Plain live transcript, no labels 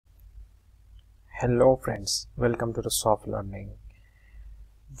Hello friends, welcome to the soft learning.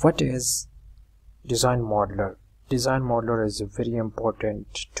 What is DesignModeler? DesignModeler is a very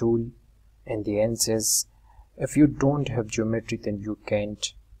important tool in the Ansys. If you don't have geometry, then you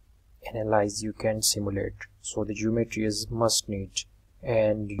can't analyze, you can't simulate. So the geometry is must need,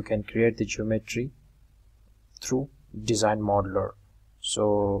 and you can create the geometry through DesignModeler.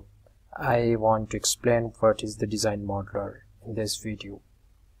 So I want to explain what is the DesignModeler in this video.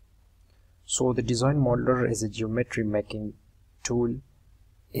 So the DesignModeler is a geometry making tool,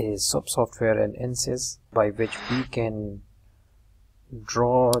 a sub-software in Ansys by which we can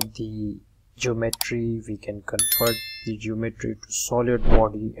draw the geometry, we can convert the geometry to solid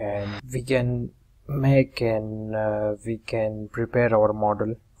body, and we can make and we can prepare our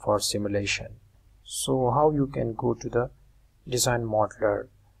model for simulation. So how you can go to the DesignModeler?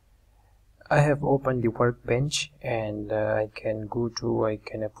 I have opened the Workbench, and I can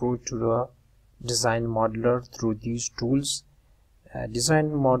approach to the DesignModeler through these tools.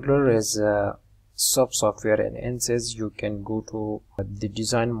 DesignModeler is a sub-software in Ansys. You can go to the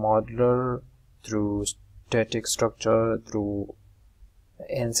DesignModeler through static structure, through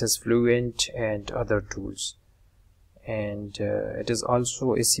Ansys Fluent and other tools. And it is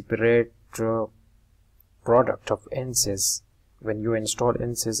also a separate product of Ansys. When you install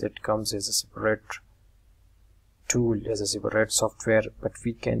Ansys, it comes as a separate tool, as a separate software, but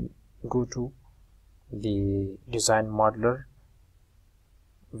we can go to the DesignModeler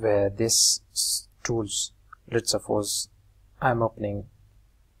where this tools. Let's suppose I'm opening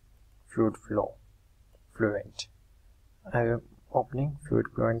Fluent. I am opening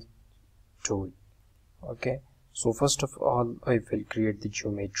Fluent tool. Okay, so first of all I will create the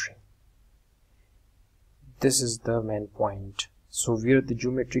geometry. This is the main point. So where the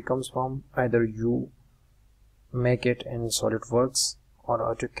geometry comes from, either you make it in SolidWorks or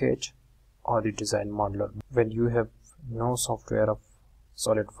AutoCAD or the DesignModeler. When you have no software of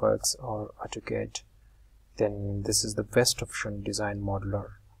SolidWorks or AutoCAD, then this is the best option, DesignModeler.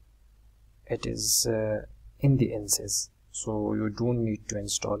 It is in the Ansys, so you don't need to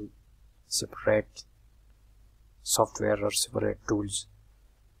install separate software or separate tools.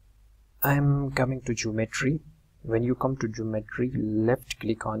 I'm coming to geometry. When you come to geometry, left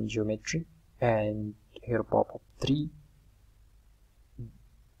click on geometry, and here pop up 3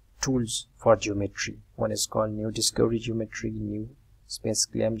 tools for geometry. One is called new discovery geometry, new space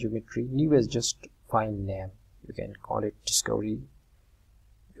clamp geometry. New is just fine name. You can call it discovery,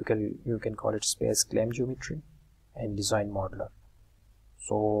 you can call it space clamp geometry, and DesignModeler.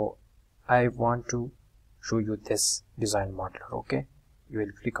 So I want to show you this DesignModeler. Okay, you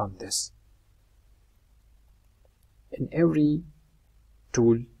will click on this. In every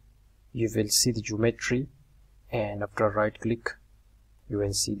tool you will see the geometry, and after right click you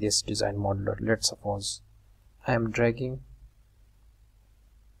will see this DesignModeler. Let's suppose I am dragging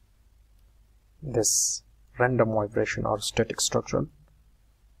this random vibration or static structure.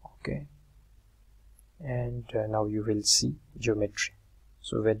 Okay, and now you will see geometry.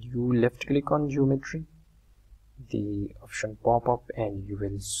 So when you left click on geometry, the option pop up and you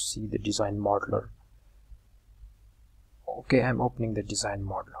will see the DesignModeler. Okay, I'm opening the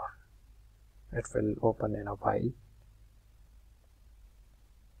DesignModeler. It will open in a while.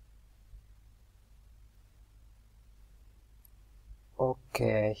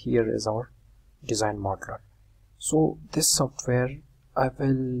 Okay, here is our DesignModeler. So this software, I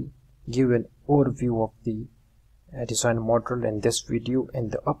will give an overview of the DesignModeler in this video. In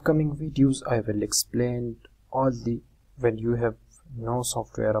the upcoming videos I will explain all the, when you have no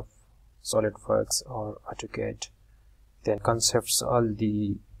software of SolidWorks or AutoCAD, then concepts, all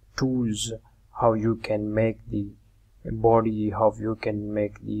the tools, how you can make the body, how you can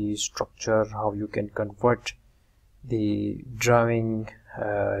make the structure, how you can convert the drawing,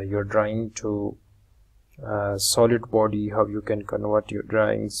 your drawing to solid body, how you can convert your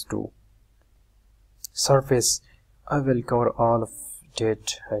drawings to surface. I will cover all of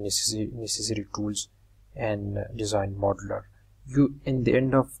that necessary tools and DesignModeler. You, in the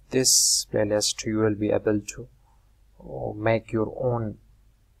end of this playlist, you will be able to make your own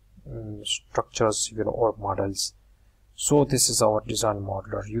structures, or models. So this is our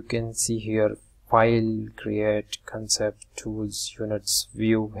DesignModeler. You can see here file, create, concept, tools, units,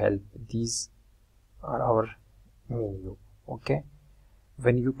 view, help. These are our menu. Okay,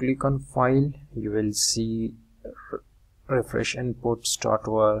 when you click on file, you will see refresh input, start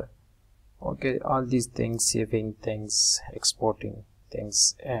over. Okay, all these things, saving things, exporting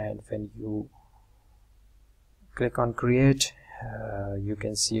things. And when you click on create, you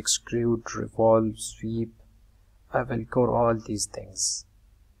can see extrude, revolve, sweep. I will cover all these things.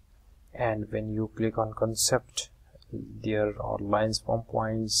 and when you click on concept, there are lines from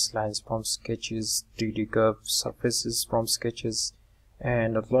points, lines from sketches, 3D curves, surfaces from sketches,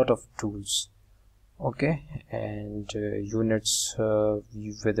 and a lot of tools. Okay, and units,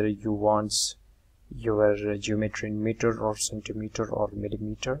 whether you want your geometry in meter or centimeter or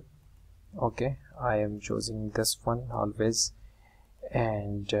millimeter. Okay, I am choosing this one always.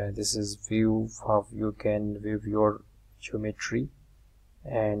 And this is view, how you can view your geometry,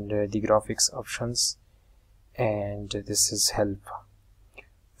 and the graphics options, and this is help.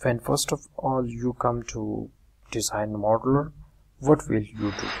 When first of all you come to DesignModeler, what will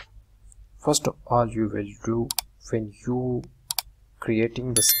you do? First of all you will do, when you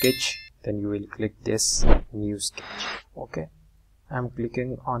creating the sketch, then you will click this new sketch. Okay, I'm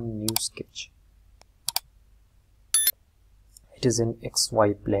clicking on new sketch. It is in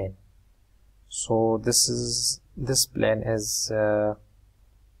XY plane, so this plane is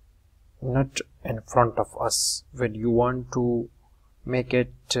not in front of us. When you want to make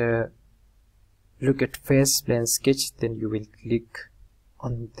it look at face plane sketch, then you will click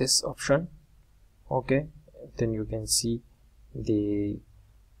on this option. Okay, then you can see the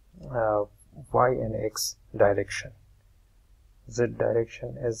Y and X direction. Z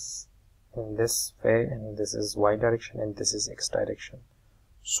direction is in this way, and this is Y direction, and this is X direction.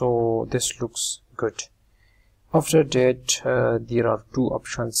 So this looks good. After that, there are two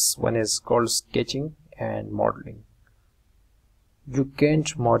options. One is called sketching and modeling. You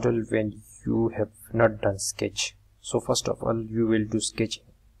can't model when you have not done sketch. So first of all you will do sketching.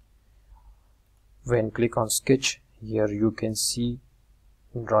 When click on sketch, here you can see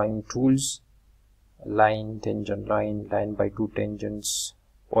drawing tools, line, tangent line, line by two tangents,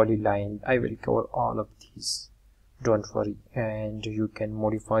 polyline. I will cover all of these, don't worry. And you can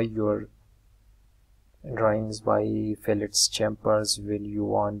modify your drawings by fillets, chambers. When you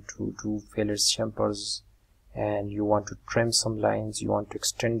want to do fillets, chambers, and you want to trim some lines, you want to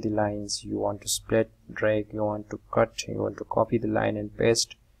extend the lines, you want to split, drag, you want to cut, you want to copy the line and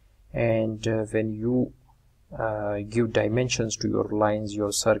paste. And when you give dimensions to your lines,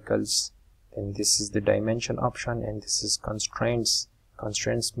 your circles, then this is the dimension option, and this is constraints.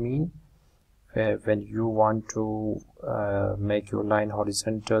 Constraints mean when you want to make your line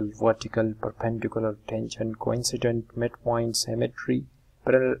horizontal, vertical, perpendicular, tangent, coincident, midpoint, symmetry,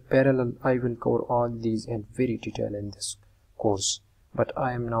 parallel. I will cover all these in very detail in this course, but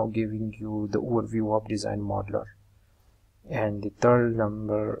I am now giving you the overview of DesignModeler. And the third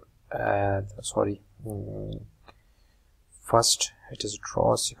number, first it is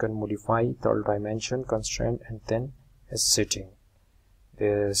draw, second modify, third dimension, constraint, and then is setting.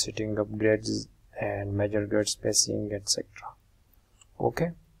 The setting of grids and measure grid spacing, etc.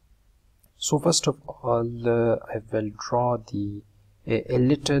 Okay, so first of all I will draw a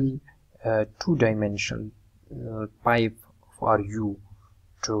little two-dimensional pipe for you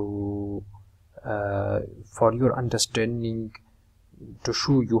to for your understanding, to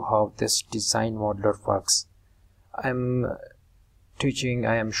show you how this DesignModeler works. I am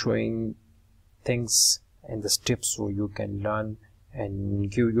showing things in the steps so you can learn, and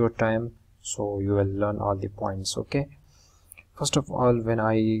give your time so you will learn all the points. Okay, first of all, when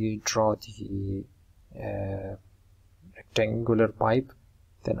I draw the rectangular pipe,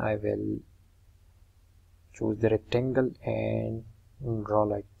 then I will choose the rectangle and draw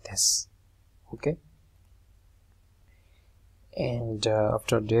like this. Okay, and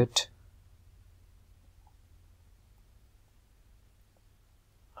after that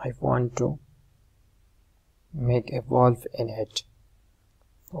I want to make a valve in it.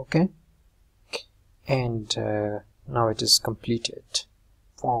 Okay, and now it is completed.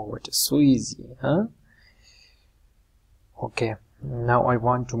 Wow, it is so easy, huh? Okay, now I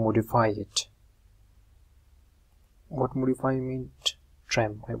want to modify it. What modify means?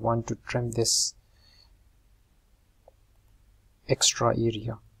 Trim. I want to trim this extra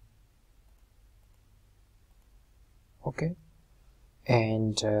area. Okay,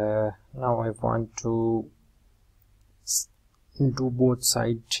 and now I want to do both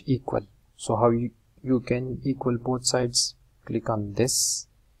sides equal. So how you can equal both sides? Click on this,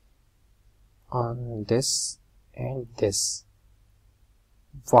 and this.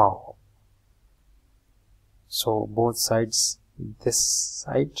 Wow, so both sides, this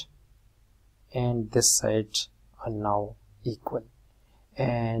side and this side, are now equal,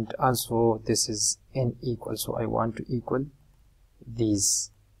 and also this is unequal, so I want to equal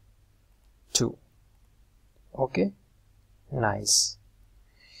these two. Okay, nice.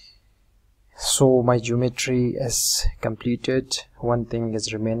 So my geometry is completed. One thing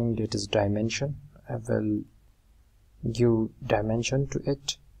is remaining, that is dimension. I will give dimension to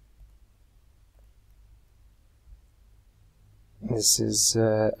it. This is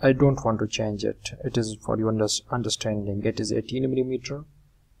I don't want to change it. It is for your understanding. It is 18mm,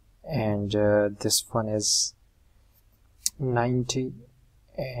 and this one is 90,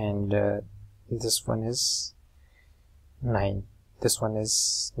 and this one is 9. This one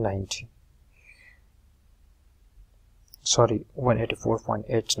is 90. Sorry,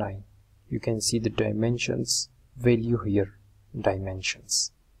 184.89. You can see the dimensions value here.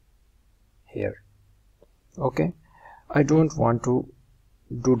 Dimensions here. Okay. I don't want to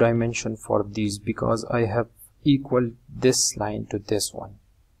do dimension for these because I have equal this line to this one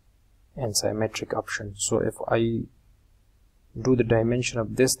and symmetric option. So if I do the dimension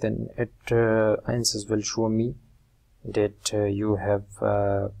of this, then it Ansys will show me that you have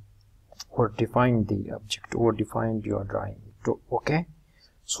or defined the object or defined your drawing. Okay,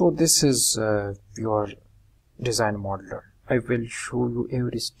 so this is your design modeler. I will show you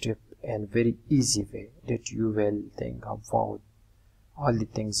every step and very easy way that you will think of. Wow, all the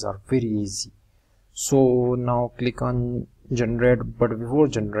things are very easy. So now click on generate, but before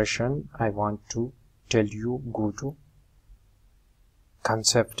generation I want to tell you, go to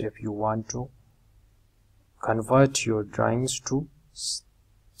concept. If you want to convert your drawings to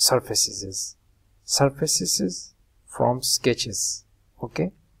surfaces from sketches.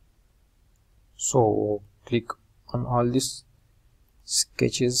 Okay, so click on all these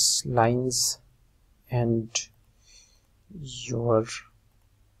sketches, lines, and your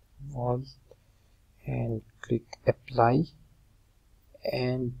wall, and click apply,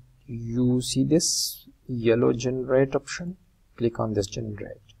 and you see this yellow generate option. Click on this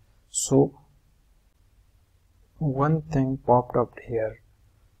generate. So one thing popped up here,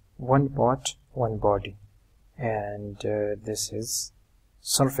 one part, one body, and this is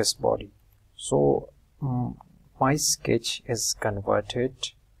surface body. So my sketch is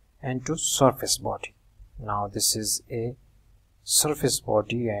converted into surface body. Now this is a surface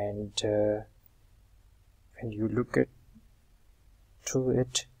body, and when you look at to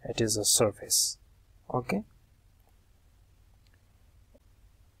it, it is a surface. Okay,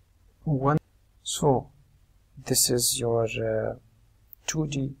 so this is your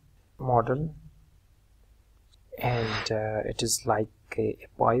 2D model, and it is like a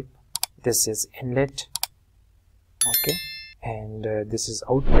pipe. This is inlet. Okay, and this is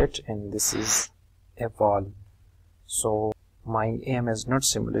outlet, and this is a wall. So my aim is not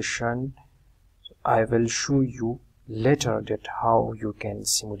simulation. I will show you later that how you can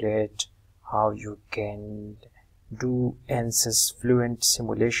simulate, how you can do Ansys fluent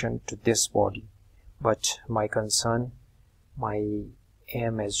simulation to this body. But my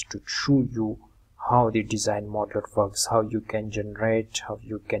aim is to show you how the design modeler works, how you can generate, how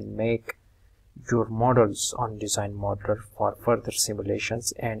you can make your models on design modeler for further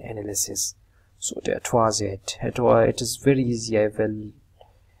simulations and analysis. So that was it. It is very easy. I will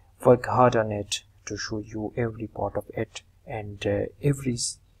work hard on it to show you every part of it, and every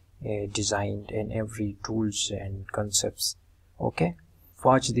design and every tools and concepts. Okay,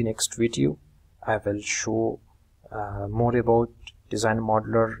 watch the next video. I will show more about design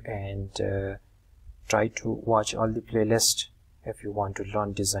modeler, and try to watch all the playlist if you want to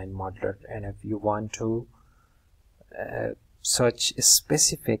learn design modeler. And if you want to search a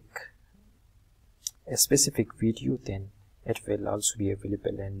specific video, then it will also be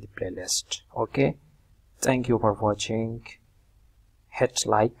available in the playlist. Okay, thank you for watching. Hit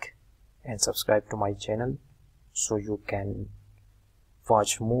like and subscribe to my channel so you can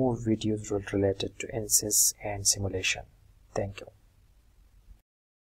watch more videos related to Ansys and simulation. Thank you.